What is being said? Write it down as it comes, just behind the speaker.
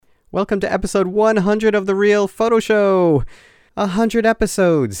Welcome to episode 100 of The Real Photo Show. 100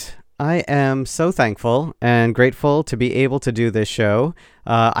 episodes. I am so thankful and grateful to be able to do this show.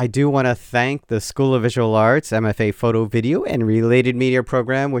 I do want to thank the School of Visual Arts MFA Photo, Video, and Related Media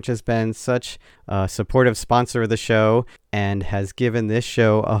program, which has been such a supportive sponsor of the show and has given this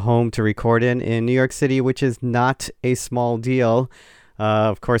show a home to record in New York City, which is not a small deal.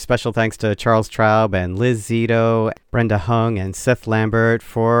 Of course, special thanks to Charles Traub and Liz Zito, Brenda Hung, and Seth Lambert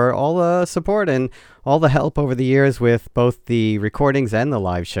for all the support and all the help over the years with both the recordings and the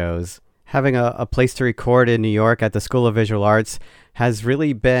live shows. Having a place to record in New York at the School of Visual Arts has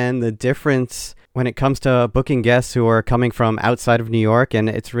really been the difference when it comes to booking guests who are coming from outside of New York, and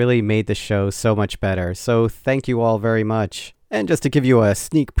it's really made the show so much better. So thank you all very much. And just to give you a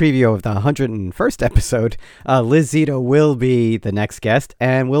sneak preview of the 101st episode, Liz Zito will be the next guest,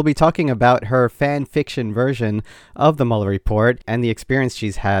 and we'll be talking about her fan fiction version of the Mueller Report and the experience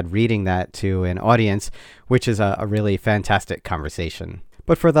she's had reading that to an audience, which is a really fantastic conversation.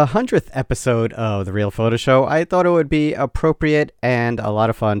 But for the 100th episode of The Real Photo Show, I thought it would be appropriate and a lot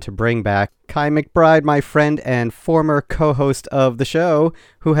of fun to bring back Kai McBride, my friend and former co-host of the show,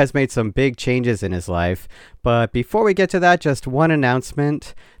 who has made some big changes in his life. But before we get to that, just one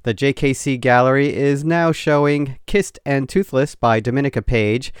announcement. The JKC Gallery is now showing Kissed and Toothless by Dominica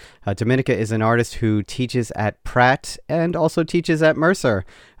Page. Dominica is an artist who teaches at Pratt and also teaches at Mercer.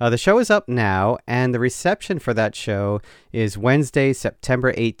 The show is up now, and the reception for that show is Wednesday,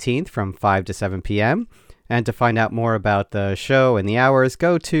 September 18th from 5 to 7 p.m. And to find out more about the show and the hours,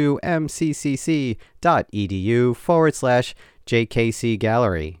 go to mccc.edu/JKC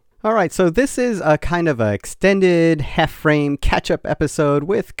Gallery. All right, so this is a kind of an extended half-frame catch-up episode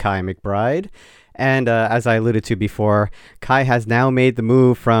with Kai McBride. And as I alluded to before, Kai has now made the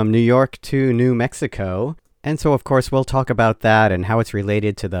move from New York to New Mexico. And so, of course, we'll talk about that and how it's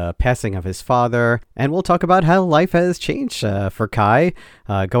related to the passing of his father. And we'll talk about how life has changed for Kai,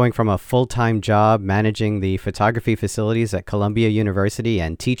 going from a full-time job managing the photography facilities at Columbia University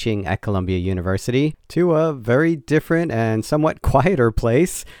and teaching at Columbia University to a very different and somewhat quieter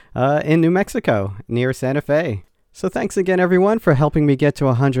place in New Mexico, near Santa Fe. So thanks again, everyone, for helping me get to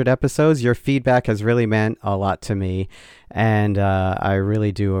 100 episodes. Your feedback has really meant a lot to me, and I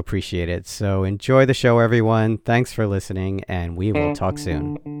really do appreciate it. So enjoy the show, everyone. Thanks for listening, and we will talk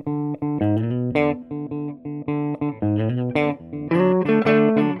soon.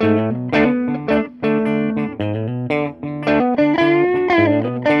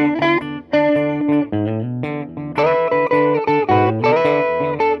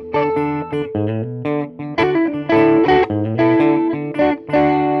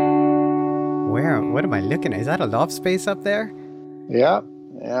 Is that a loft space up there? Yeah.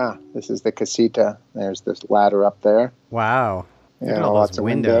 This is the casita. There's this ladder up there. Wow. Yeah, lots of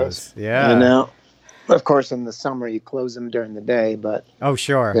windows. Yeah. And now, of course, in the summer you close them during the day, but oh,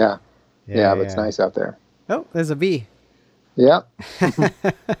 sure. Yeah, but it's nice out there. Oh, there's a bee. Yeah.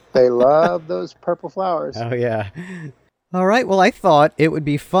 They love those purple flowers. Oh, yeah. All right. Well, I thought it would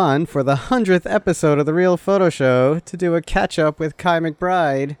be fun for the 100th episode of The Real Photo Show to do a catch-up with Kai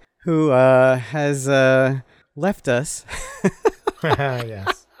McBride, who has left us.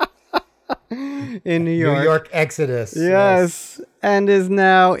 Yes. In New York. New York exodus. Yes. And is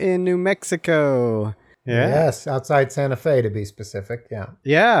now in New Mexico. Yeah. Yes, outside Santa Fe, to be specific. Yeah.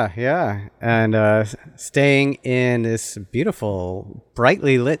 Yeah. And staying in this beautiful,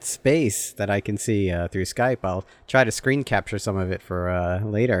 brightly lit space that I can see through Skype. I'll try to screen capture some of it for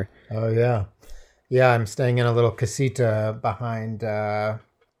later. Oh, yeah. Yeah, I'm staying in a little casita behind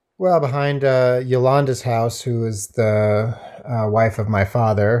Yolanda's house, who is the wife of my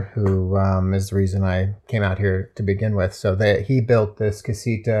father, who is the reason I came out here to begin with. So he built this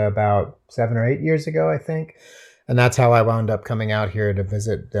casita about 7 or 8 years ago, I think. And that's how I wound up coming out here to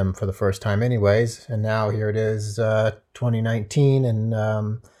visit them for the first time anyways. And now here it is, 2019.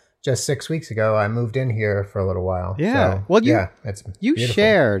 And just 6 weeks ago, I moved in here for a little while. Yeah. So, well, it's you beautiful.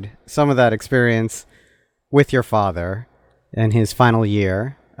 shared some of that experience with your father in his final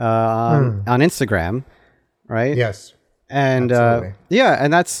year. On Instagram, right? Yes. And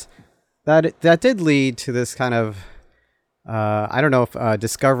and that did lead to this kind of I don't know if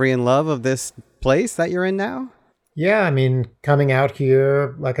discovery and love of this place that you're in now. Yeah, I mean, coming out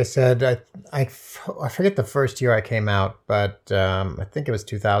here, like I said, I forget the first year I came out, but I think it was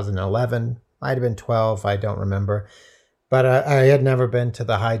 2011. Might have been 12. I don't remember. But I had never been to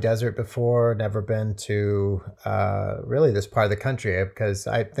the high desert before, never been to really this part of the country, because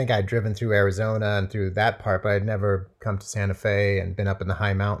I think I'd driven through Arizona and through that part, but I'd never come to Santa Fe and been up in the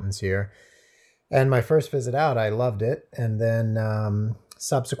high mountains here. And my first visit out, I loved it. And then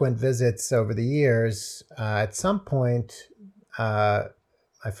subsequent visits over the years, at some point,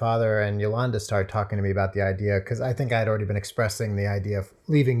 my father and Yolanda started talking to me about the idea, because I think I had already been expressing the idea of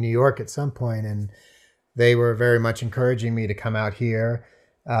leaving New York at some point, and they were very much encouraging me to come out here.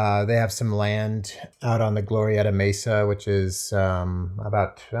 They have some land out on the Glorieta Mesa, which is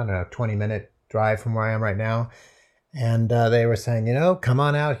about, 20-minute drive from where I am right now. And they were saying, come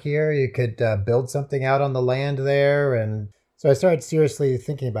on out here. You could build something out on the land there. And so I started seriously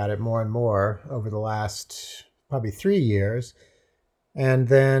thinking about it more and more over the last probably 3 years. And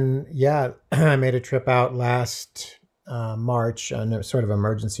then, I made a trip out last March, a sort of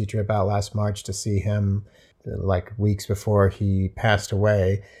emergency trip out last March to see him, like weeks before he passed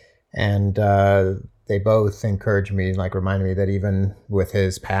away. And they both encouraged me, like reminded me that even with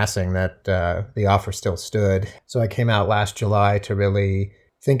his passing, that the offer still stood. So I came out last July to really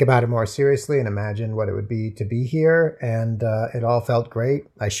think about it more seriously and imagine what it would be to be here. And it all felt great.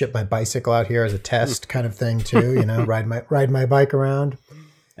 I shipped my bicycle out here as a test kind of thing too, ride my bike around.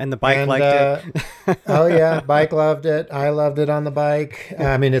 And the bike liked it. Oh yeah, bike loved it. I loved it on the bike.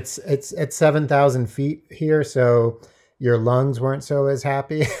 I mean, it's at 7,000 feet here, so your lungs weren't so as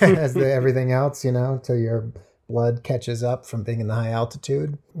happy as everything else, till your blood catches up from being in the high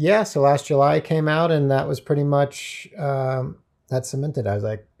altitude. Yeah, so last July I came out, and that was pretty much that cemented. I was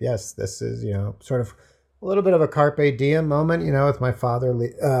like, yes, this is sort of a little bit of a carpe diem moment, with my father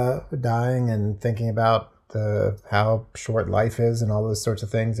dying and thinking about how short life is and all those sorts of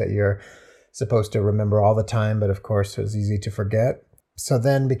things that you're supposed to remember all the time, but of course it's easy to forget. So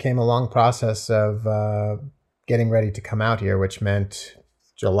then became a long process of getting ready to come out here, which meant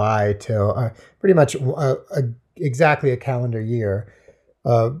July till pretty much exactly a calendar year,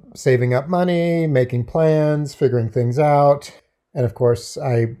 saving up money, making plans, figuring things out. And of course,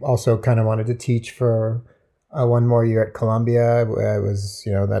 I also kind of wanted to teach for one more year at Columbia. It was,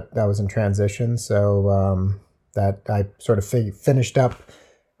 that was in transition. So that I sort of finished up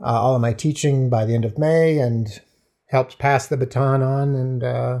all of my teaching by the end of May and helped pass the baton on,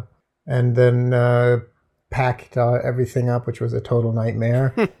 and then packed everything up, which was a total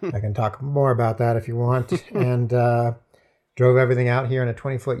nightmare. I can talk more about that if you want. And drove everything out here in a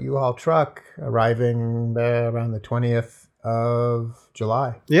 20-foot U-Haul truck, arriving around the 20th of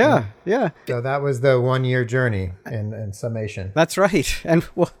July. Yeah. So that was the 1 year journey in summation. That's right. And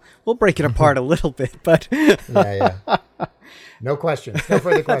we'll break it apart a little bit, but yeah. No questions. No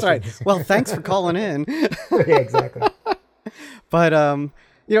further questions. That's right. Well, thanks for calling in. Yeah, exactly. But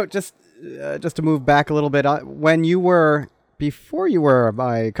just to move back a little bit, before you were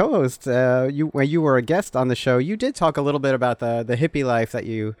my co-host, when you were a guest on the show, you did talk a little bit about the hippie life that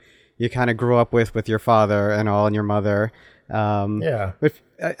you kind of grew up with your father and your mother. But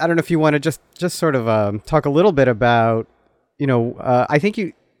I don't know if you want to just sort of talk a little bit about, I think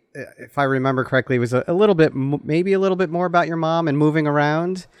you, if I remember correctly, it was maybe a little bit more about your mom and moving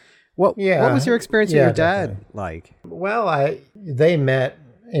around. What was your experience with your dad definitely like? Well, they met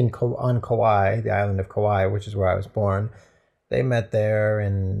on Kauai, the island of Kauai, which is where I was born. They met there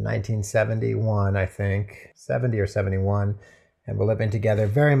in 1971, I think, 70 or 71. And we're living together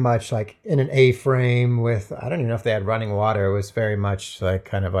very much like in an A-frame with, I don't even know if they had running water. It was very much like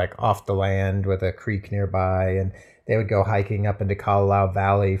kind of like off the land with a creek nearby. And they would go hiking up into Kalalau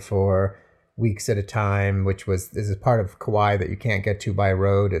Valley for weeks at a time, this is part of Kauai that you can't get to by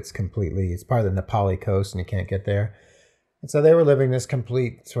road. It's part of the Nepali coast and you can't get there. And so they were living this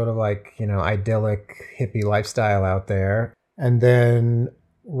complete sort of like, idyllic hippie lifestyle out there. And then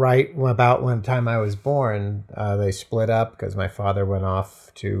right about when time I was born, they split up because my father went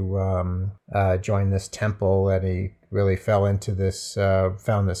off to join this temple, and he really fell into this,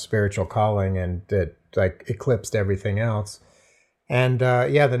 found this spiritual calling, and it like eclipsed everything else. And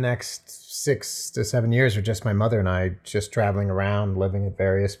the next 6 to 7 years were just my mother and I just traveling around, living at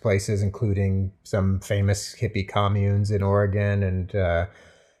various places, including some famous hippie communes in Oregon and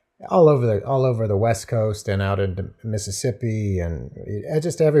all over the West Coast and out into Mississippi and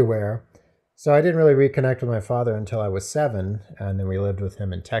just everywhere. So I didn't really reconnect with my father until I was 7, and then we lived with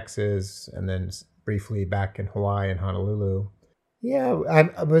him in Texas, and then briefly back in Hawaii and Honolulu. Yeah,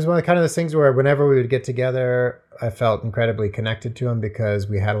 it was one of kind of those things where whenever we would get together, I felt incredibly connected to him because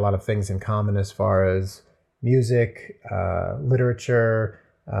we had a lot of things in common as far as music, literature,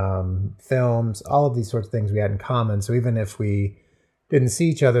 films, all of these sorts of things we had in common. So even if we didn't see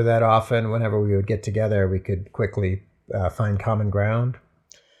each other that often, whenever we would get together, we could quickly find common ground.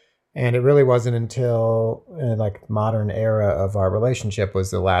 And it really wasn't until like modern era of our relationship was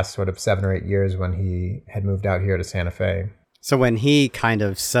the last sort of 7 or 8 years when he had moved out here to Santa Fe. So when he kind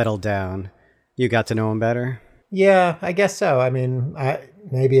of settled down, you got to know him better? Yeah, I guess so. I mean,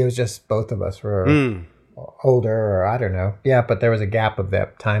 maybe it was just both of us were Mm. older, or I don't know. Yeah, but there was a gap of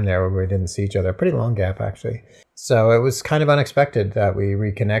that time there where we didn't see each other. A pretty long gap, actually. So it was kind of unexpected that we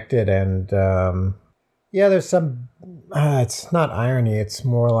reconnected. And yeah, there's some, it's not irony. It's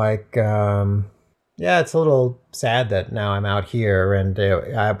more like, yeah, it's a little sad that now I'm out here. And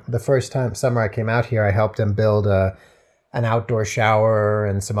the first summer I came out here, I helped him build an outdoor shower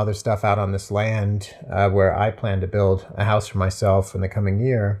and some other stuff out on this land where I plan to build a house for myself in the coming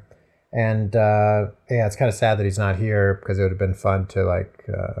year. And yeah, it's kind of sad that he's not here because it would have been fun to like,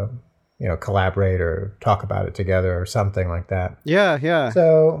 collaborate or talk about it together or something like that. Yeah, yeah.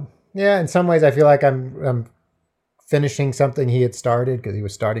 So yeah, in some ways I feel like I'm finishing something he had started because he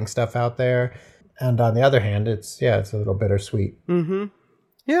was starting stuff out there. And on the other hand, it's a little bittersweet. Mm-hmm.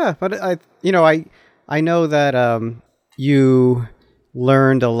 Yeah, but I know that you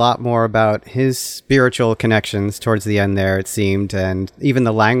learned a lot more about his spiritual connections towards the end there, it seemed, and even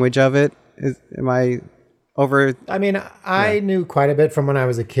the language of it. Am I over? I mean, I knew quite a bit from when I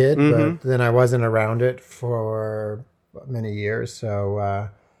was a kid, Mm-hmm. but then I wasn't around it for many years. So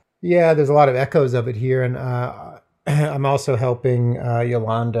yeah, there's a lot of echoes of it here. And I'm also helping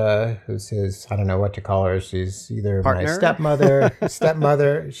Yolanda, who's his, I don't know what to call her. She's either Partner? my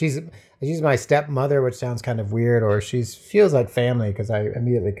stepmother. She's my stepmother, which sounds kind of weird, or she feels like family because I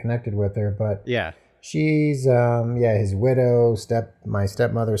immediately connected with her. But Yeah. she's his widow, my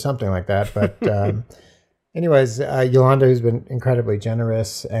stepmother, something like that. But anyways, Yolanda, who's been incredibly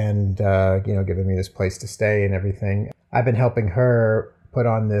generous and giving me this place to stay and everything. I've been helping her put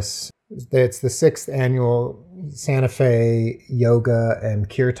on this. It's the 6th annual Santa Fe Yoga and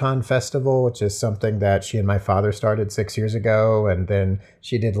Kirtan Festival, which is something that she and my father started 6 years ago, and then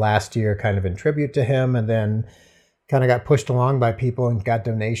she did last year kind of in tribute to him, and then kind of got pushed along by people and got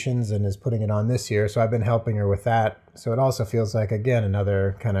donations and is putting it on this year. So I've been helping her with that. So it also feels like, again,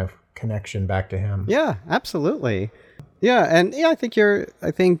 another kind of connection back to him. Yeah, absolutely. Yeah, and yeah, I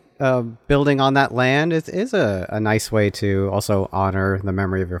think building on that land is a nice way to also honor the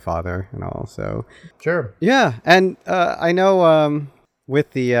memory of your father and all. So Sure. yeah, and I know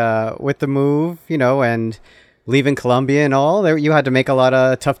with the move, and leaving Colombia and all, there you had to make a lot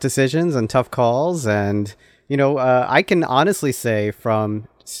of tough decisions and tough calls, and I can honestly say from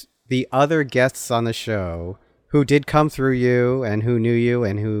the other guests on the show who did come through you and who knew you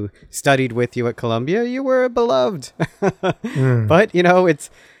and who studied with you at Columbia, you were beloved. But,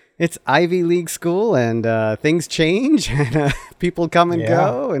 it's Ivy League school and things change and people come and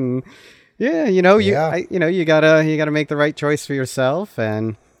go. And yeah, you gotta make the right choice for yourself.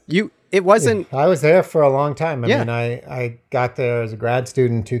 And it wasn't. I was there for a long time. Yeah. I got there as a grad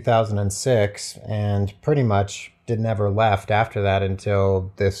student in 2006 and pretty much never left after that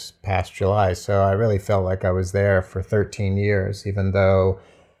until this past July. So I really felt like I was there for 13 years, even though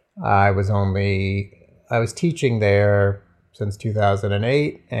I was teaching there since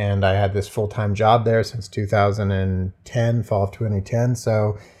 2008 and I had this full-time job there since 2010, fall of 2010.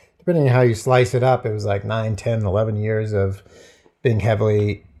 So depending on how you slice it up, it was like 9, 10, 11 years of being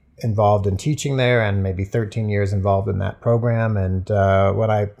heavily involved in teaching there and maybe 13 years involved in that program. And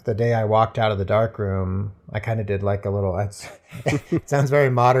the day I walked out of the darkroom, I kind of did like a little, it sounds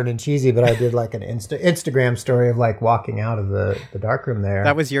very modern and cheesy, but I did like an Instagram story of like walking out of the darkroom there.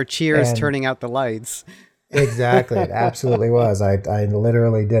 That was your cheers And- turning out the lights. Exactly. It absolutely was. I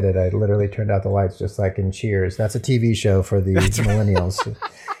literally did it. I literally turned out the lights just like in Cheers. That's a TV show for the millennials.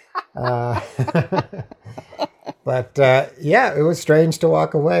 But yeah, it was strange to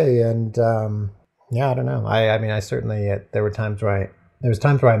walk away. And I don't know. I mean, I certainly, there was times where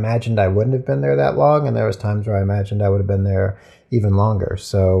I imagined I wouldn't have been there that long. And there was times where I imagined I would have been there even longer.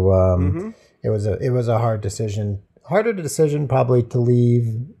 So it was a hard decision, harder decision probably to leave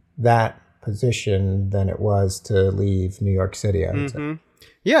that position than it was to leave New York City, I would say.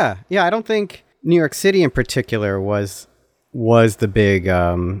 Yeah. I don't think New York City in particular was the big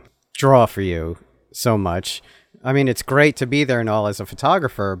draw for you so much. I mean, it's great to be there and all as a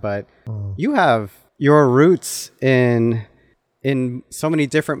photographer, but you have your roots in so many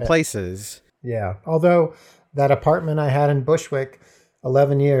different places. Yeah. Although that apartment I had in Bushwick,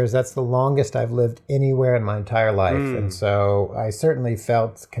 11 years, that's the longest I've lived anywhere in my entire life. And so I certainly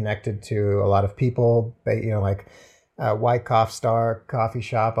felt connected to a lot of people, like Wyckoff Star Coffee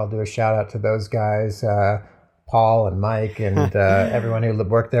Shop. I'll do a shout out to those guys, Paul and Mike and everyone who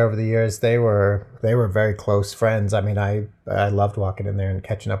worked there over the years. They were very close friends. I mean, I loved walking in there and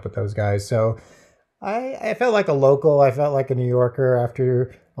catching up with those guys. So I felt like a local. I felt like a New Yorker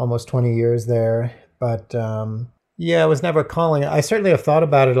after almost 20 years there. But Yeah, it was never calling. I certainly have thought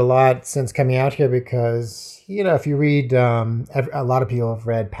about it a lot since coming out here because, if you read, a lot of people have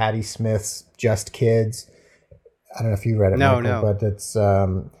read Patti Smith's Just Kids. I don't know if you read it, No, Michael, no. but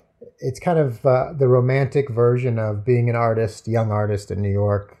it's kind of the romantic version of being an artist, young artist in New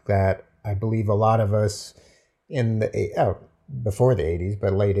York that I believe a lot of us before the 80s,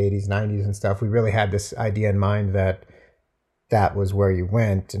 but late 80s, 90s and stuff, we really had this idea in mind that was where you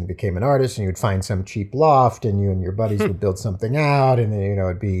went and became an artist, and you'd find some cheap loft and you and your buddies would build something out, and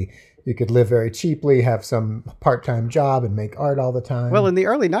then, you could live very cheaply, have some part-time job and make art all the time. Well, in the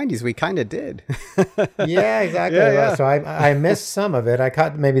early 90s, we kind of did. Yeah, exactly. Yeah. So I missed some of it. I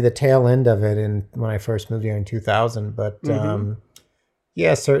caught maybe the tail end of it when I first moved here in 2000. But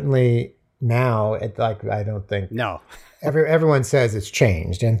yeah, certainly now, I don't think... No. Everyone says it's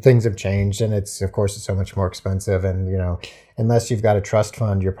changed and things have changed, and it's so much more expensive, and unless you've got a trust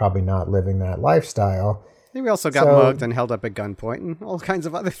fund, you're probably not living that lifestyle. We also got mugged and held up at gunpoint and all kinds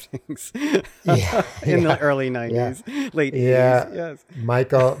of other things in the early 90s, late 80s. Yes.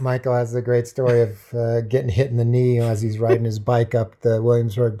 Michael has the great story of getting hit in the knee as he's riding his bike up the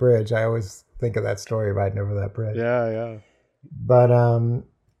Williamsburg Bridge. I always think of that story, riding over that bridge. Yeah.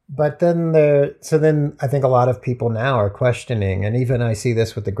 But then I think a lot of people now are questioning, and even I see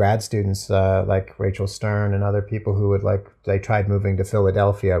this with the grad students like Rachel Stern and other people who they tried moving to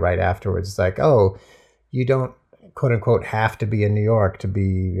Philadelphia right afterwards. It's like, oh, you don't quote unquote have to be in New York to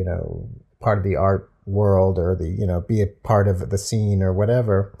be, part of the art world or be a part of the scene or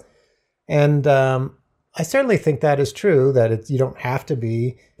whatever. And I certainly think that is true, that you don't have to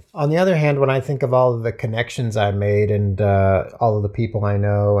be. On the other hand, when I think of all of the connections I've made and all of the people I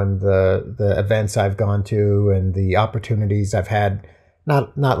know and the events I've gone to and the opportunities I've had,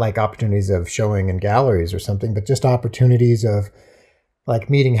 not like opportunities of showing in galleries or something, but just opportunities of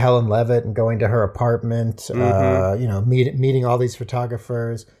like meeting Helen Levitt and going to her apartment, meeting all these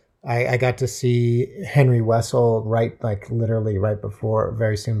photographers. I got to see Henry Wessel literally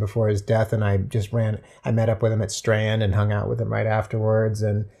very soon before his death. And I met up with him at Strand and hung out with him right afterwards.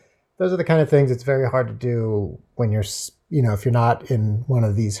 And those are the kind of things it's very hard to do when you're, if you're not in one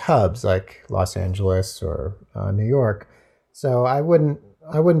of these hubs like Los Angeles or New York. So I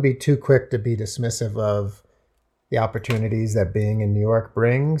wouldn't be too quick to be dismissive of the opportunities that being in New York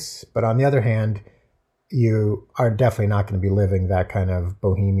brings. But on the other hand, you are definitely not going to be living that kind of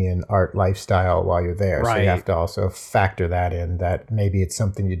bohemian art lifestyle while you're there. Right. So you have to also factor that in, that maybe it's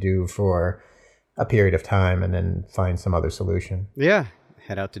something you do for a period of time and then find some other solution. Yeah.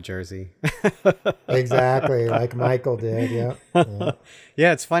 Head out to Jersey. Exactly. Like Michael did. Yeah.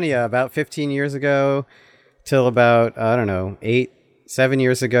 Yeah. It's funny. About 15 years ago till about, 7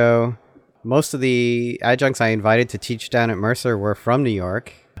 years ago, most of the adjuncts I invited to teach down at Mercer were from New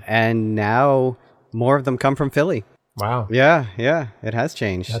York, and now more of them come from Philly. Wow. Yeah, it has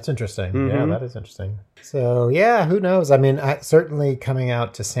changed. That's interesting. Mm-hmm. Yeah, that is interesting. So, yeah, who knows? I mean, certainly coming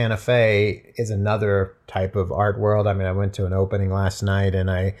out to Santa Fe is another type of art world. I mean, I went to an opening last night,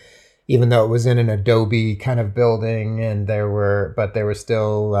 and even though it was in an adobe kind of building, and there were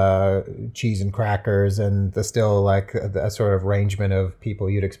still cheese and crackers, and still like a sort of arrangement of people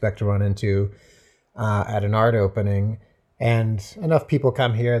you'd expect to run into at an art opening. And enough people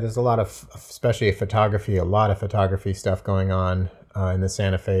come here. There's a lot of, especially a lot of photography stuff going on in the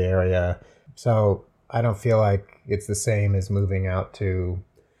Santa Fe area. So I don't feel like it's the same as moving out to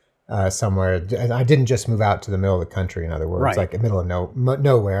somewhere. I didn't just move out to the middle of the country, in other words, right. Like the middle of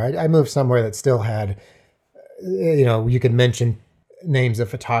nowhere. I moved somewhere that still had, you can mention names of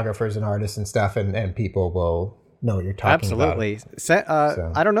photographers and artists and stuff, and people will know what you're talking about.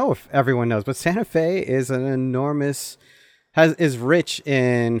 Absolutely. I don't know if everyone knows, but Santa Fe is an enormous... is rich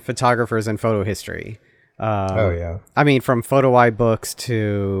in photographers and photo history. I mean, from Photo Eye books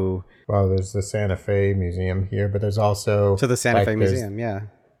to... Well, there's the Santa Fe Museum here, but there's also... To the Santa Fe Museum, yeah.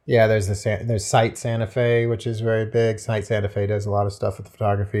 Yeah, there's Site Santa Fe, which is very big. Site Santa Fe does a lot of stuff with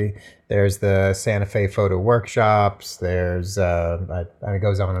photography. There's the Santa Fe Photo Workshops. There's... it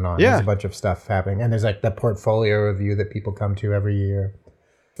goes on and on. Yeah. There's a bunch of stuff happening. And there's like the portfolio review that people come to every year.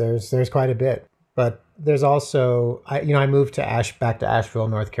 There's quite a bit. But there's also, I moved back to Asheville,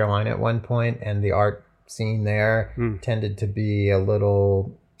 North Carolina at one point, and the art scene there tended to be a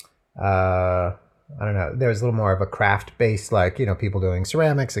little, I don't know, there was a little more of a craft based, like, people doing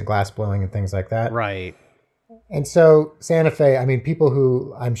ceramics and glass blowing and things like that. Right. And so Santa Fe, I mean, people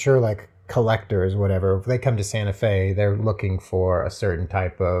who I'm sure like collectors, whatever, if they come to Santa Fe, they're looking for a certain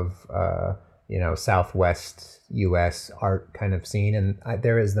type of, Southwest U.S. art kind of scene, and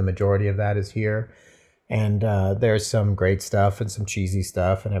there is the majority of that is here, and there's some great stuff and some cheesy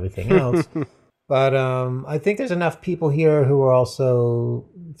stuff and everything else. But I think there's enough people here who are also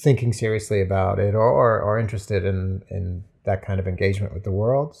thinking seriously about it or interested in that kind of engagement with the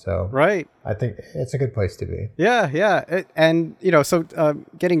world. So Right. I think it's a good place to be. Yeah. And, so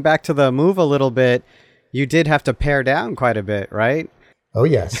getting back to the move a little bit, you did have to pare down quite a bit, right? Oh,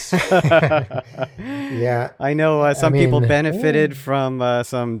 yes. Yeah. I know some people mean, benefited from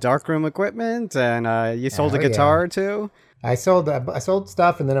some darkroom equipment, and you sold a Oh, guitar yeah. or two. I sold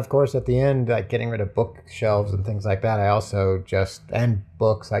stuff, and then of course at the end, like getting rid of bookshelves and things like that. I also and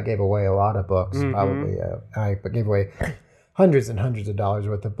books. I gave away a lot of books. Probably I gave away hundreds and hundreds of dollars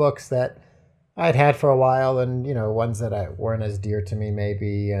worth of books that I'd had for a while, and ones that weren't as dear to me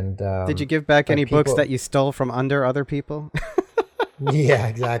maybe. And Did you give back any books people- that you stole from under other people? Yeah,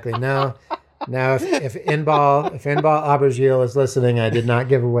 exactly. No. Now, if Inbal Aubergille is listening, I did not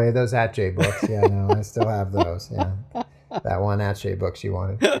give away those Atjay books. Yeah, no, I still have those. Yeah, that one Atjay book she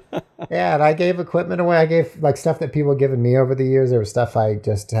wanted. Yeah, and I gave equipment away. I gave like stuff that people had given me over the years. There was stuff I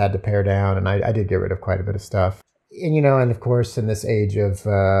just had to pare down, and I did get rid of quite a bit of stuff. And and of course, in this age of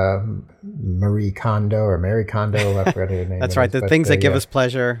Marie Kondo or Mary Kondo, I forgot her name. That's is, right. The but, things that give yeah. us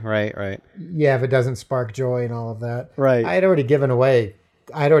pleasure. Right. Yeah, if it doesn't spark joy and all of that. Right. I had already given away.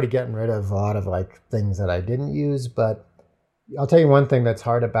 I'd already gotten rid of a lot of like things that I didn't use, but I'll tell you one thing that's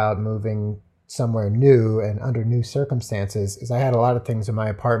hard about moving somewhere new and under new circumstances is I had a lot of things in my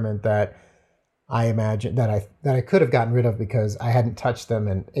apartment that I imagined that I could have gotten rid of because I hadn't touched them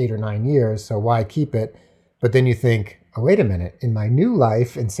in 8 or 9 years. So why keep it? But then you think, oh, wait a minute, in my new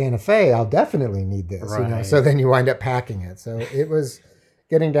life in Santa Fe, I'll definitely need this. Right. So then you wind up packing it. So it was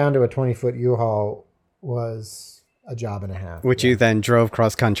getting down to a 20-foot U-Haul was a job and a half. Which you then drove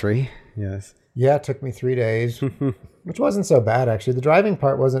cross country. Yes. Yeah, it took me 3 days, which wasn't so bad, actually. The driving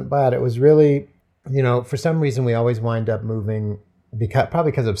part wasn't bad. It was really, for some reason, we always wind up moving,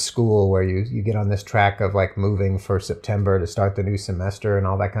 probably because of school, where you get on this track of like moving for September to start the new semester and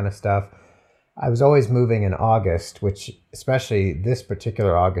all that kind of stuff. I was always moving in August, which especially this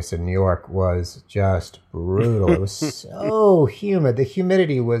particular August in New York was just brutal. It was so humid. The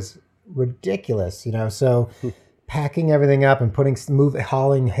humidity was ridiculous, so packing everything up and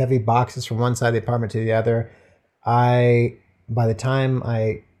hauling heavy boxes from one side of the apartment to the other. By the time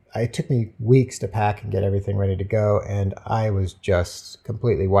it took me weeks to pack and get everything ready to go, and I was just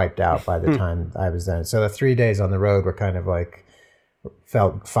completely wiped out by the time I was done. So the 3 days on the road were kind of like,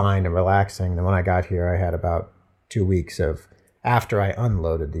 felt fine and relaxing. And when I got here, I had about 2 weeks after I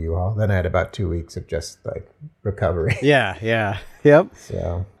unloaded the U-Haul, then I had about 2 weeks of just like recovery. Yeah. Yep.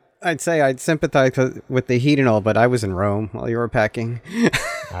 So I'd say I'd sympathize with the heat and all, but I was in Rome while you were packing,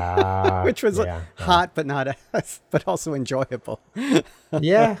 which was hot, but but also enjoyable.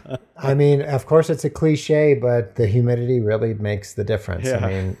 Yeah. I mean, of course it's a cliche, but the humidity really makes the difference. Yeah. I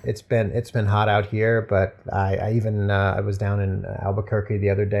mean, it's been hot out here, but I was down in Albuquerque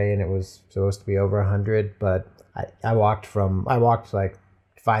the other day and it was supposed to be over 100, but I walked like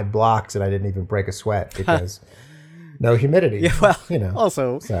 5 blocks and I didn't even break a sweat because no humidity. Yeah, well,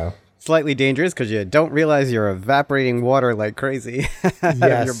 also So slightly dangerous because you don't realize you're evaporating water like crazy out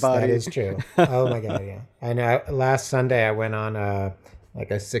of your body. that is true. Oh my God, yeah. I know. Last Sunday I went on a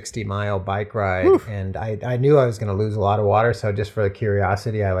 60-mile bike ride, and I knew I was going to lose a lot of water, so just for the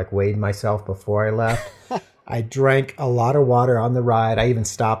curiosity, I weighed myself before I left. I drank a lot of water on the ride. I even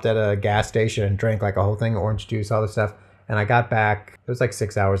stopped at a gas station and drank a whole thing, orange juice, all this stuff. And I got back. It was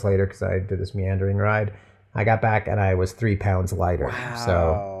 6 hours later because I did this meandering ride. I got back and I was 3 pounds lighter.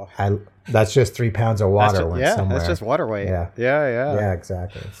 Wow. So that's just 3 pounds of water went somewhere. That's just water weight. Yeah. Yeah,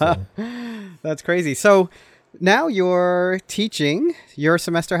 exactly. So. That's crazy. So now you're teaching. Your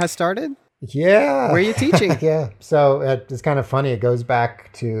semester has started? Yeah. Where are you teaching? Yeah. So it's kind of funny. It goes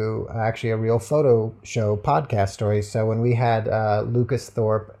back to actually a real photo show podcast story. So when we had Lucas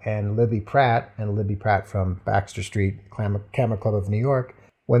Thorpe and Libby Pratt from Baxter Street Camera Club of New York,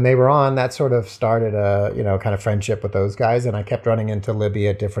 when they were on, that sort of started a kind of friendship with those guys. And I kept running into Libby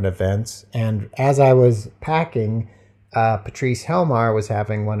at different events. And as I was packing, Patrice Helmar was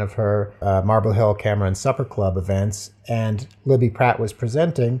having one of her Marble Hill Camera and Supper Club events, and Libby Pratt was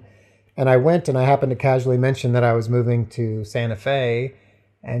presenting. And I went and I happened to casually mention that I was moving to Santa Fe.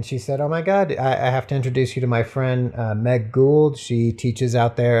 And she said, oh my God, I have to introduce you to my friend, Meg Gould. She teaches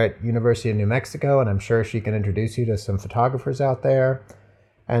out there at University of New Mexico, and I'm sure she can introduce you to some photographers out there.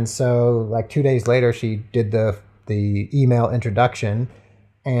 And so 2 days later, she did the email introduction.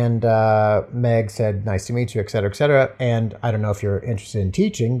 And Meg said, nice to meet you, et cetera, et cetera. And I don't know if you're interested in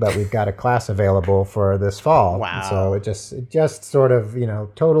teaching, but we've got a class available for this fall. Wow. And so it just sort of,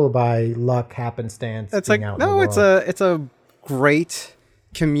 total by luck, happenstance. It's being out in the world. it's a great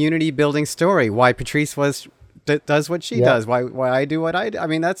community building story. Why Patrice does what she does. Why I do what I do. I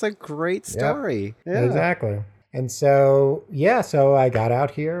mean, that's a great story. Yeah. Exactly. And so, so I got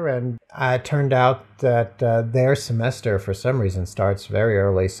out here, and it turned out that their semester, for some reason, starts very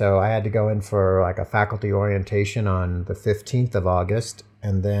early. So I had to go in for like a faculty orientation on the 15th of August,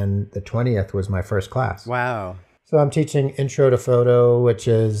 and then the 20th was my first class. Wow. So I'm teaching Intro to Photo, which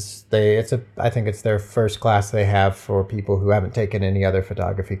is I think it's their first class they have for people who haven't taken any other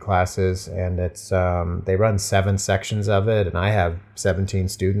photography classes, and it's they run 7 sections of it, and I have 17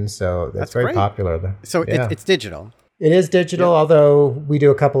 students, so that's very great. Popular. So it's digital. It is digital, although we do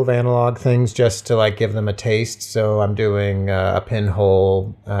a couple of analog things just to like give them a taste. So I'm doing a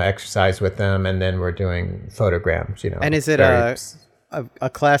pinhole exercise with them, and then we're doing photograms. And is it a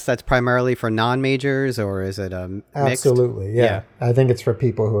class that's primarily for non-majors, or is it mixed? Absolutely, yeah. I think it's for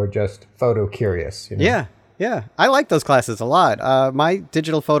people who are just photo curious. Yeah. I like those classes a lot. My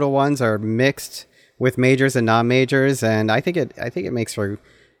digital photo ones are mixed with majors and non-majors, and I think it makes for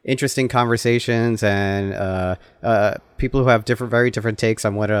interesting conversations and people who have very different takes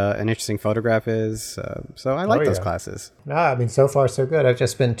on what an interesting photograph is. So I like those classes. No, I mean, so far so good. I've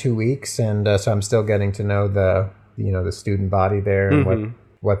just been 2 weeks, and so I'm still getting to know the student body there and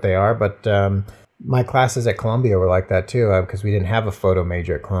what they are. But my classes at Columbia were like that too, because we didn't have a photo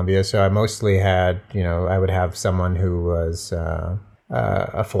major at Columbia. So I mostly had, I would have someone who was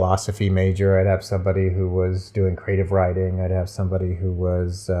a philosophy major. I'd have somebody who was doing creative writing. I'd have somebody who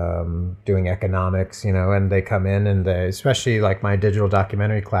was doing economics, and they come in, and especially like my digital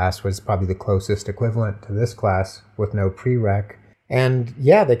documentary class was probably the closest equivalent to this class with no prereq. And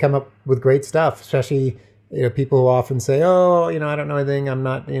they come up with great stuff, especially people who often say, "Oh, I don't know anything. I'm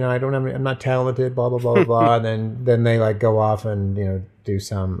not, I'm not talented." Blah blah blah blah blah. And then they like go off and do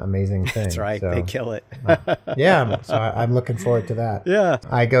some amazing thing. That's right. So, they kill it. So I'm looking forward to that. Yeah.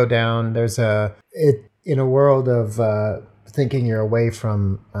 I go down. There's in a world of thinking you're away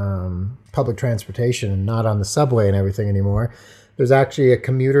from public transportation and not on the subway and everything anymore. There's actually a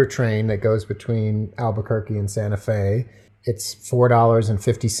commuter train that goes between Albuquerque and Santa Fe. It's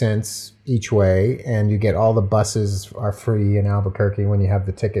 $4.50 each way, and you get all the buses are free in Albuquerque when you have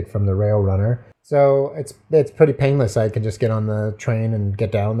the ticket from the rail runner. So it's pretty painless. I can just get on the train and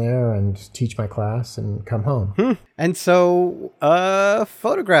get down there and teach my class and come home. And so,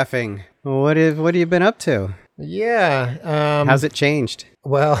 photographing. What have you been up to? Yeah. How's it changed?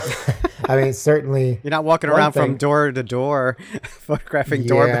 Well, I mean, certainly. You're not walking around from door to door photographing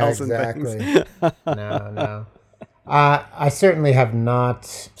doorbells and things. No. I certainly have not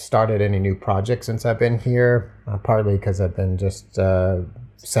started any new projects since I've been here, partly because I've been just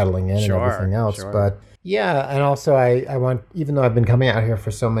settling in and everything else. Sure. But and also I want, even though I've been coming out here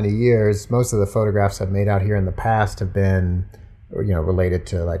for so many years, most of the photographs I've made out here in the past have been, related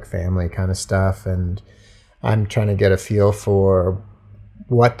to like family kind of stuff. And I'm trying to get a feel for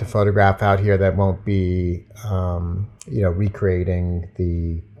what to photograph out here that won't be, recreating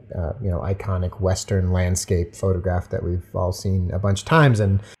the iconic Western landscape photograph that we've all seen a bunch of times.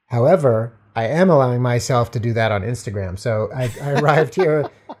 And however, I am allowing myself to do that on Instagram. So I arrived here.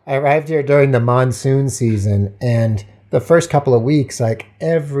 I arrived here during the monsoon season, and the first couple of weeks, like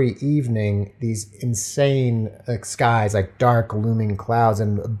every evening, these insane skies, like dark looming clouds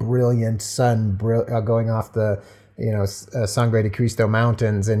and brilliant sun going off the Sangre de Cristo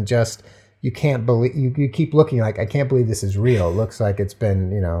mountains, and just. You can't believe, you keep looking like, I can't believe this is real. It looks like it's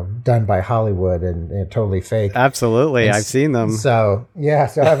been, done by Hollywood and totally fake. Absolutely. I've seen them. So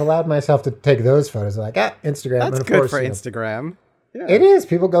I've allowed myself to take those photos. Like, Instagram. That's and of good course, for Instagram. Yeah. It is.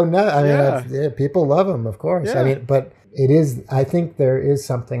 People go nuts. I mean, people love them, of course. Yeah. I mean, but it is, I think there is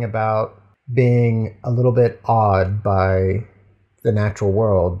something about being a little bit awed by the natural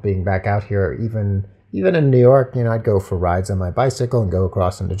world, being back out here, even in New York, I'd go for rides on my bicycle and go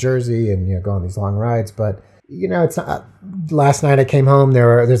across into Jersey and, go on these long rides. But, it's not, last night I came home,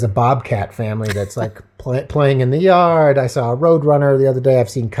 there's a bobcat family that's like playing in the yard. I saw a roadrunner the other day. I've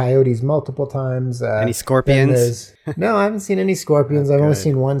seen coyotes multiple times. Any scorpions? No, I haven't seen any scorpions. I've only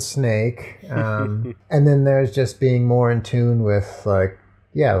seen one snake. And then there's just being more in tune with like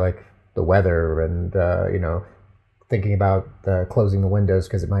the weather and, thinking about closing the windows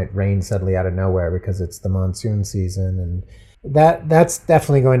because it might rain suddenly out of nowhere because it's the monsoon season, and that's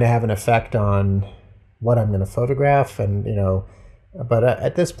definitely going to have an effect on what I'm going to photograph. And but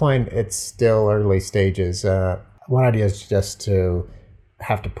at this point it's still early stages. One idea is just to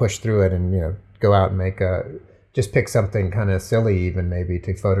have to push through it and go out and just pick something kind of silly, even maybe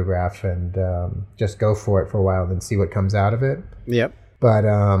to photograph, and just go for it for a while and then see what comes out of it. Yep. But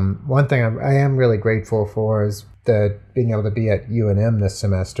one thing I am really grateful for is being able to be at UNM this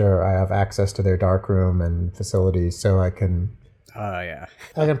semester. I have access to their darkroom and facilities, so I can Yeah.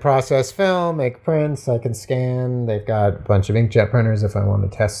 I can process film, make prints, I can scan. They've got a bunch of inkjet printers if I want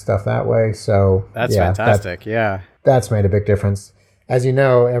to test stuff that way. So That's yeah, fantastic. Yeah. that's made a big difference. As you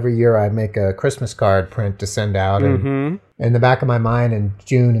know, every year I make a Christmas card print to send out. And in the back of my mind in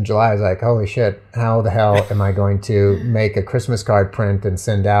June and July, I was like, holy shit, how the hell am I going to make a Christmas card print and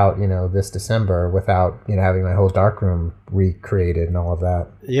send out, this December without, having my whole darkroom recreated and all of that.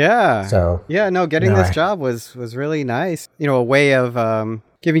 Yeah. So yeah, no, getting this job was really nice. A way of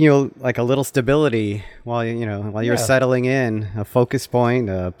giving you like a little stability while you're settling in, a focus point,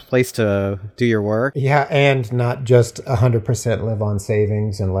 a place to do your work. Yeah, and not just 100% live on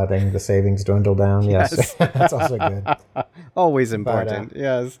savings and letting the savings dwindle down. Yes, that's also good. Always important. But,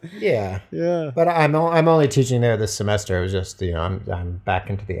 yes. Yeah. Yeah. But I'm only teaching there this semester. It was just I'm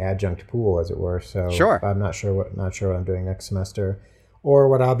back into the adjunct pool, as it were. So sure. I'm not sure what I'm doing next semester, or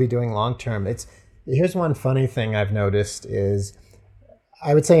what I'll be doing long term. Here's one funny thing I've noticed is,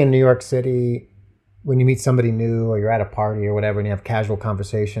 I would say in New York City, when you meet somebody new or you're at a party or whatever and you have casual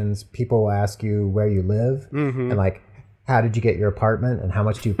conversations, people will ask you where you live and like, how did you get your apartment and how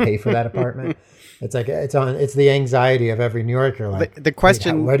much do you pay for that apartment? It's like, it's the anxiety of every New Yorker. Like the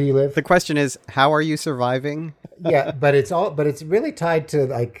question, where do you live? The question is, how are you surviving? Yeah, but it's really tied to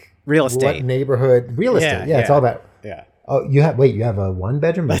like real estate, what neighborhood, real estate. Yeah, it's all about. Yeah. Oh, you have a 1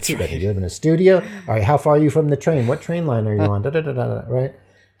 bedroom? That's two bedroom. right. You live in a studio? All right, how far are you from the train? What train line are you on? Right?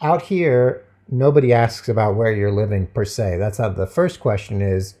 Out here, nobody asks about where you're living per se. That's not the first question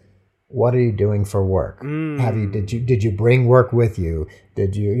is, what are you doing for work? Did you bring work with you?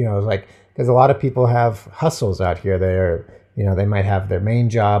 Did you, like, because a lot of people have hustles out here. They might have their main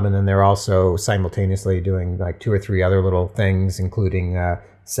job and then they're also simultaneously doing like 2 or 3 other little things, including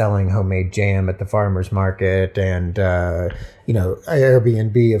selling homemade jam at the farmer's market, and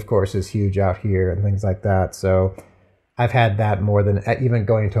Airbnb, of course, is huge out here and things like that. So I've had that more than even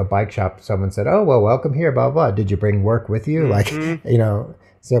going to a bike shop. Someone said, "Oh, well, welcome here, blah blah. Did you bring work with you?" Like,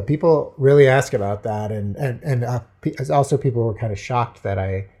 So people really ask about that, and also people were kind of shocked that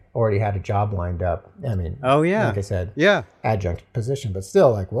I already had a job lined up. I mean, like I said, adjunct position, but still,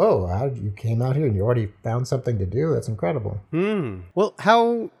 like, whoa, you came out here and you already found something to do? That's incredible. Well,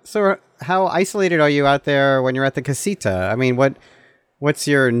 how isolated are you out there when you're at the Casita? I mean, what's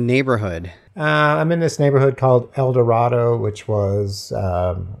your neighborhood? I'm in this neighborhood called El Dorado, which was,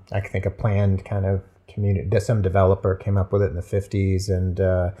 I think, a planned kind of community. Some developer came up with it in the 50s,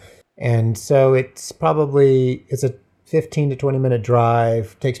 and so it's a 15 to 20 minute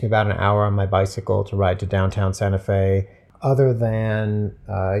drive. Takes me about an hour on my bicycle to ride to downtown Santa Fe. Other than,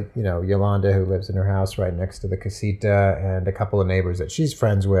 Yolanda, who lives in her house right next to the Casita, and a couple of neighbors that she's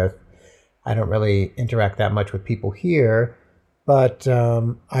friends with, I don't really interact that much with people here. But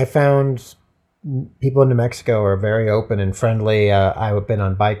I found people in New Mexico are very open and friendly. I've been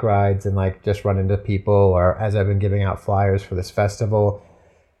on bike rides and like just run into people, or as I've been giving out flyers for this festival,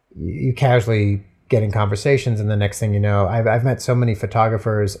 you casually get in conversations, and the next thing you know, I've met so many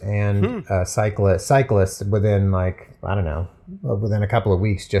photographers and cyclists within within a couple of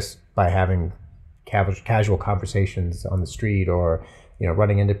weeks, just by having casual conversations on the street, or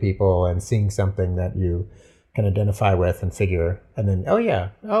running into people and seeing something that you can identify with and figure, and then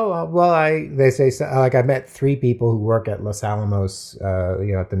they say so, like I met 3 people who work at Los Alamos,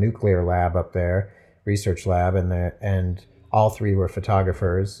 at the nuclear lab up there, research lab, and all 3 were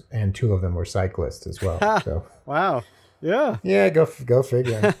photographers, and 2 of them were cyclists as well. So wow, yeah, go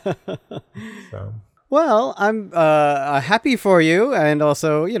figure. So. Well, I'm happy for you, and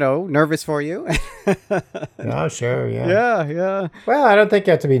also, nervous for you. Oh, sure, yeah. Yeah. Well, I don't think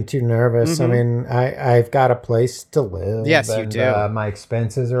you have to be too nervous. I mean, I've got a place to live. Yes, and, you do. My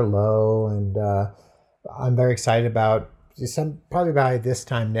expenses are low, and I'm very excited about probably by this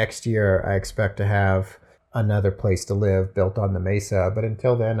time next year, I expect to have another place to live built on the Mesa. But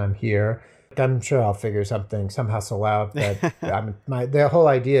until then, I'm here. I'm sure I'll figure some hustle out that the whole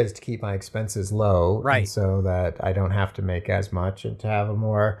idea is to keep my expenses low, right? And so that I don't have to make as much, and to have a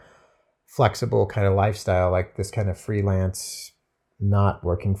more flexible kind of lifestyle, like this kind of freelance, not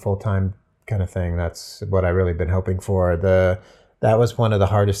working full-time kind of thing. That's what I've really been hoping for. That was one of the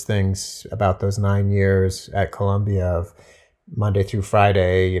hardest things about those 9 years at Columbia, of Monday through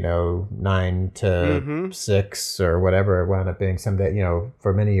Friday, 9 to 6 or whatever it wound up being. Someday,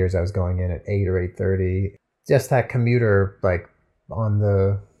 for many years I was going in at 8 or 8:30. Just that commuter, like on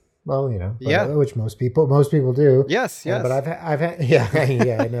the, which most people do. Yes. But I've had,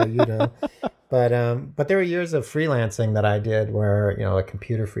 I know, But there were years of freelancing that I did where, like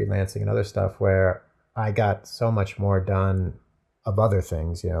computer freelancing and other stuff where I got so much more done of other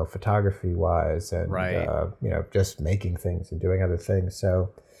things, photography wise and, Right. Just making things and doing other things. So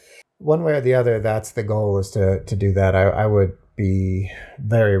one way or the other, that's the goal, is to do that. I would be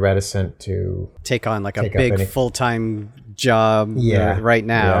very reticent to Take on like a take up big any- full-time job Yeah. right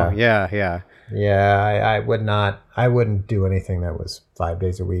now. Yeah. Yeah. Yeah, I would not. I wouldn't do anything that was 5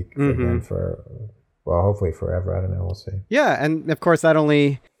 days a week for hopefully forever. I don't know. We'll see. Yeah, and of course that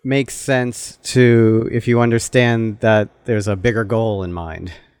only makes sense to if you understand that there's a bigger goal in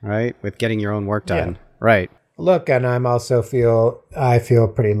mind, right? With getting your own work done. Yeah. Right. Look, and I feel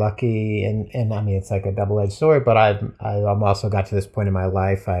pretty lucky, and I mean it's like a double-edged sword. But I'm also got to this point in my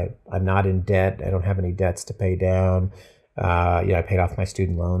life. I'm not in debt. I don't have any debts to pay down. I paid off my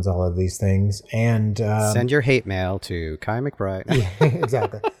student loans, all of these things, and Send your hate mail to Kai McBride.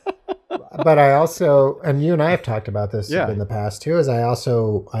 exactly. But I also, and you and I have talked about this Yeah. in the past too, is I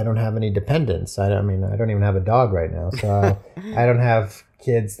don't have any dependents. I don't even have a dog right now. So I don't have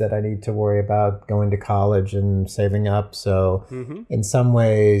kids that I need to worry about going to college and saving up. So in some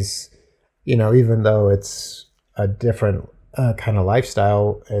ways, even though it's a different kind of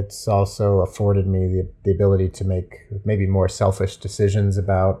lifestyle, it's also afforded me the ability to make maybe more selfish decisions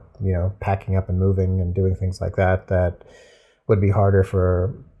about, packing up and moving and doing things like that would be harder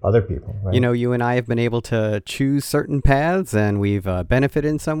for other people. Right? You and I have been able to choose certain paths, and we've benefited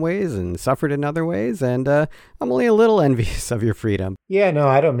in some ways and suffered in other ways, and I'm only a little envious of your freedom. Yeah, no,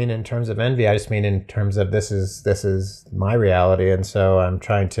 I don't mean in terms of envy. I just mean in terms of this is my reality, and so I'm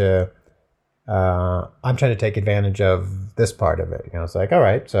trying to take advantage of this part of it. It's like, all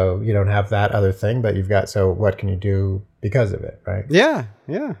right, so you don't have that other thing, but you've got, so what can you do because of it, right? Yeah,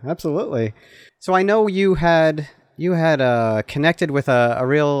 absolutely. So I know you had connected with a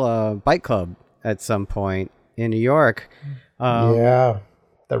real bike club at some point in New York. Yeah,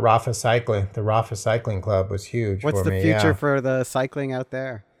 the Rafa Cycling Club was huge. What's for the me, future yeah. for the cycling out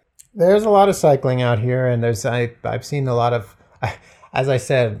there? There's a lot of cycling out here, and I've seen a lot of, as I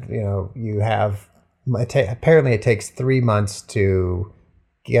said, you have, apparently it takes 3 months to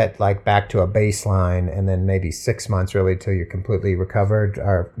get like back to a baseline, and then maybe 6 months really till you're completely recovered,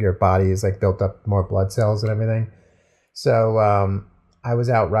 or your body is like built up more blood cells and everything. So I was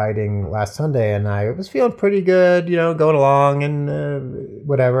out riding last Sunday, and I was feeling pretty good, going along and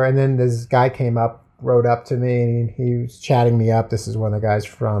whatever. And then this guy rode up to me, and he was chatting me up. This is one of the guys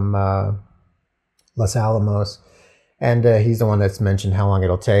from Los Alamos. And he's the one that's mentioned how long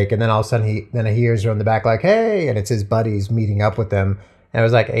it'll take. And then all of a sudden he hears her in the back like, hey, and it's his buddies meeting up with them. And it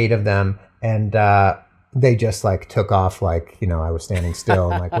was like 8 of them. And they just like took off like, I was standing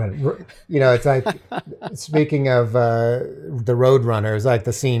still and like went, it's like, speaking of the Roadrunner, it's like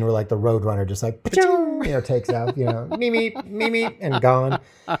the scene where like the Roadrunner just like, takes out, me, and gone.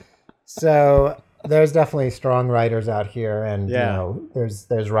 So there's definitely strong riders out here, and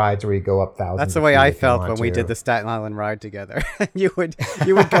there's rides where you go up thousands. That's the way I felt when we did the Staten Island ride together. you would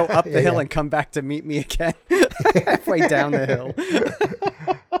go up the hill and come back to meet me again halfway down the hill.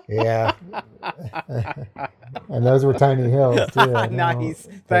 Yeah. And those were tiny hills too. Nice.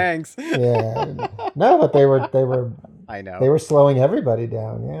 Thanks. Yeah. No, but they were I know. They were slowing everybody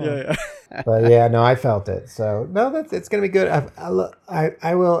down. Yeah. But yeah, no, I felt it. So no, it's going to be good.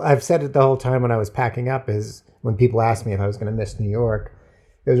 I will. I've said it the whole time when I was packing up, is when people asked me if I was going to miss New York,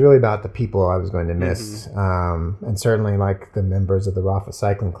 it was really about the people I was going to miss. And certainly like the members of the Rafa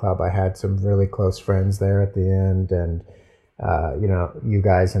Cycling Club, I had some really close friends there at the end, and you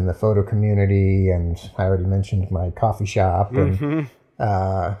guys in the photo community, and I already mentioned my coffee shop. And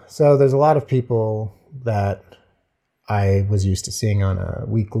so there's a lot of people that I was used to seeing on a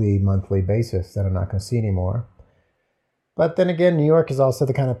weekly, monthly basis that I'm not going to see anymore. But then again, New York is also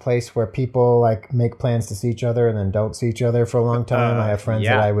the kind of place where people like make plans to see each other and then don't see each other for a long time. I have friends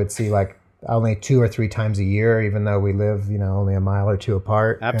that I would see like only 2 or 3 times a year, even though we live, only a mile or 2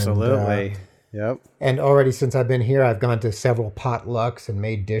 apart. Absolutely. Yep. And already since I've been here, I've gone to several potlucks and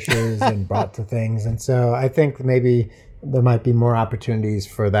made dishes and brought to things. And so I think maybe there might be more opportunities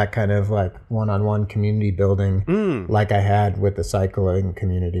for that kind of like one-on-one community building like I had with the cycling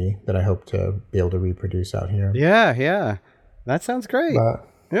community that I hope to be able to reproduce out here. Yeah. That sounds great. But,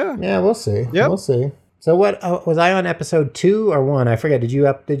 yeah, we'll see. Yep. We'll see. So what, was I on episode 2 or 1? I forget. Did you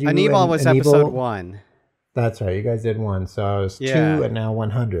Anibal was episode 1. That's right. You guys did 1. So I was 2 and now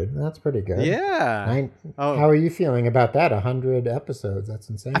 100. That's pretty good. Yeah. How are you feeling about that? 100 episodes. That's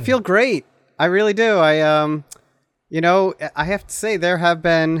insane. I feel great. I really do. I have to say there have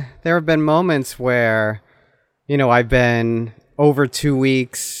been moments where, I've been over 2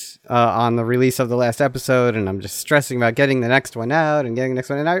 weeks on the release of the last episode, and I'm just stressing about getting the next one out and getting the next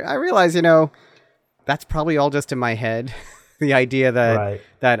one. And I realize, that's probably all just in my head. The idea that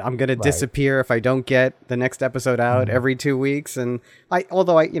I'm going to disappear if I don't get the next episode out every 2 weeks. And I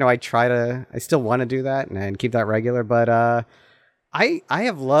still want to do that and keep that regular, but I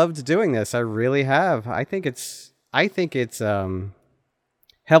have loved doing this. I really have. I think it's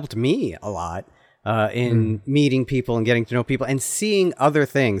helped me a lot in meeting people and getting to know people and seeing other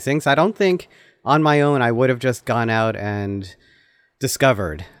things I don't think on my own I would have just gone out and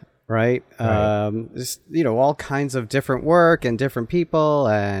discovered. Right. Just, all kinds of different work and different people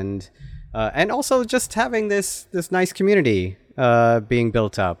and also just having this nice community being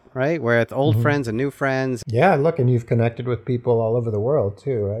built up, right? Where it's old friends and new friends. Yeah. Look, and you've connected with people all over the world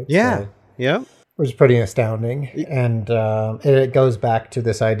too, right? Yeah. So, yeah. Which is pretty astounding. And it goes back to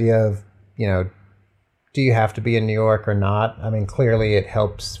this idea of, do you have to be in New York or not? I mean, clearly it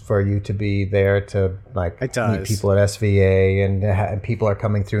helps for you to be there to meet people at SVA and people are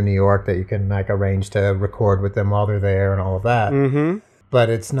coming through New York that you can arrange to record with them while they're there and all of that. Mm-hmm. But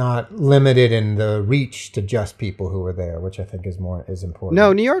it's not limited in the reach to just people who are there, which I think is important.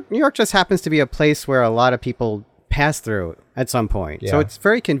 No, New York just happens to be a place where a lot of people pass through at some point. Yeah. So it's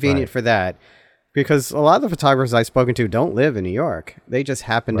very convenient for that. Because a lot of the photographers I've spoken to don't live in New York. They just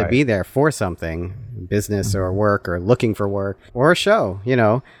happen to be there for something, business or work or looking for work or a show,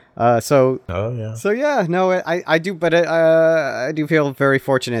 So I do, but I do feel very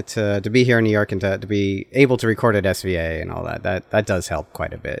fortunate to be here in New York and to be able to record at SVA and all that. That does help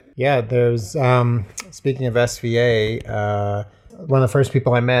quite a bit. Yeah, there's, speaking of SVA, one of the first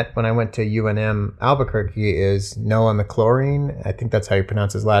people I met when I went to UNM Albuquerque is Noah McClorine. I think that's how you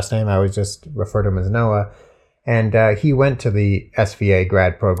pronounce his last name. I always just refer to him as Noah. And he went to the SVA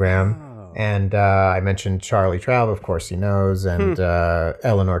grad program. Oh. And I mentioned Charlie Traub, of course he knows, and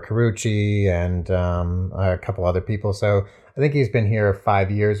Eleanor Carucci and a couple other people. So I think he's been here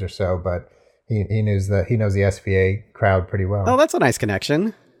 5 years or so, but he knows the SVA crowd pretty well. Oh, that's a nice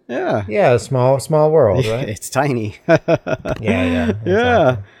connection. Yeah. Yeah, small world, right? It's tiny. Yeah.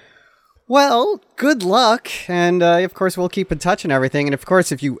 Exactly. Well, good luck. And of course, we'll keep in touch and everything. And of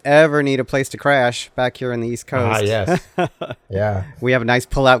course, if you ever need a place to crash back here in the East Coast. Yes. Yeah. We have a nice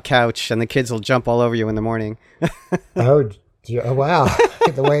pull-out couch and the kids will jump all over you in the morning. Oh, wow.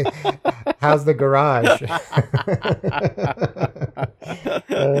 How's the garage?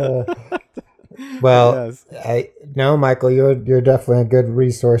 Well, yes. Michael, you're definitely a good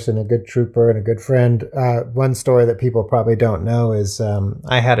resource and a good trooper and a good friend. One story that people probably don't know is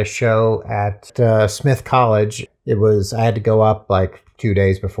I had a show at Smith College. I had to go up 2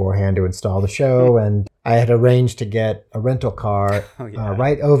 days beforehand to install the show, and I had arranged to get a rental car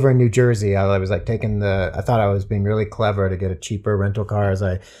right over in New Jersey. I was I thought I was being really clever to get a cheaper rental car as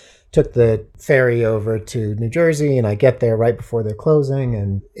I took the ferry over to New Jersey, and I get there right before they're closing,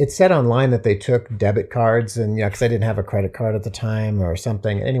 and it said online that they took debit cards, and because I didn't have a credit card at the time or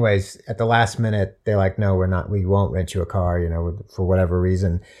something. Anyways, at the last minute, they're like, "No, we won't rent you a car," for whatever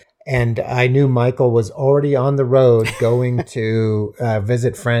reason. And I knew Michael was already on the road going to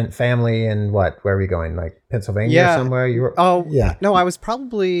visit family, and where are we going? Pennsylvania or somewhere? You were? Oh, yeah. No, I was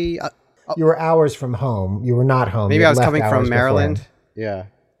probably. You were hours from home. You were not home. Maybe I was coming from Maryland. Yeah.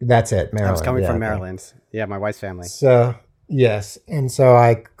 That's it, Maryland. I was coming from Maryland. Yeah, my wife's family. So, yes. And so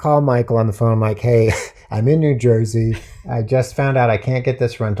I call Michael on the phone. I'm like, hey, I'm in New Jersey. I just found out I can't get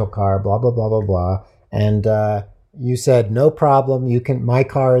this rental car, blah, blah, blah, blah, blah. And you said, no problem. My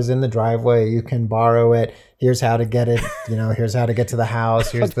car is in the driveway. You can borrow it. Here's how to get it. Here's how to get to the house.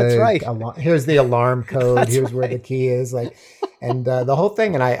 Here's here's the alarm code. Here's where the key is. And the whole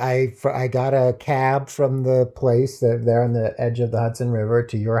thing. And I got a cab from the place there on the edge of the Hudson River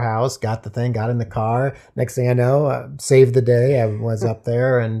to your house, got the thing, got in the car. Next thing I know, saved the day. I was up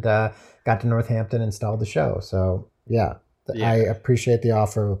there and got to Northampton, installed the show. So, yeah. I appreciate the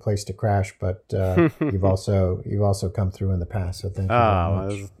offer of a place to crash, but you've also come through in the past. So thank you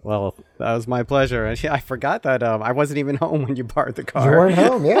very much. That was my pleasure. And I forgot that I wasn't even home when you borrowed the car. You weren't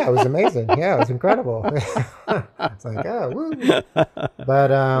home. Yeah, it was amazing. Yeah, it was incredible. It's woo.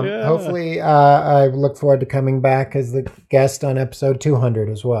 But hopefully, I look forward to coming back as the guest on episode 200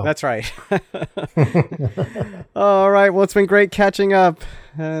 as well. That's right. All right. Well, it's been great catching up,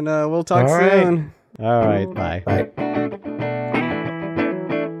 and we'll talk soon. All right. Bye. Bye.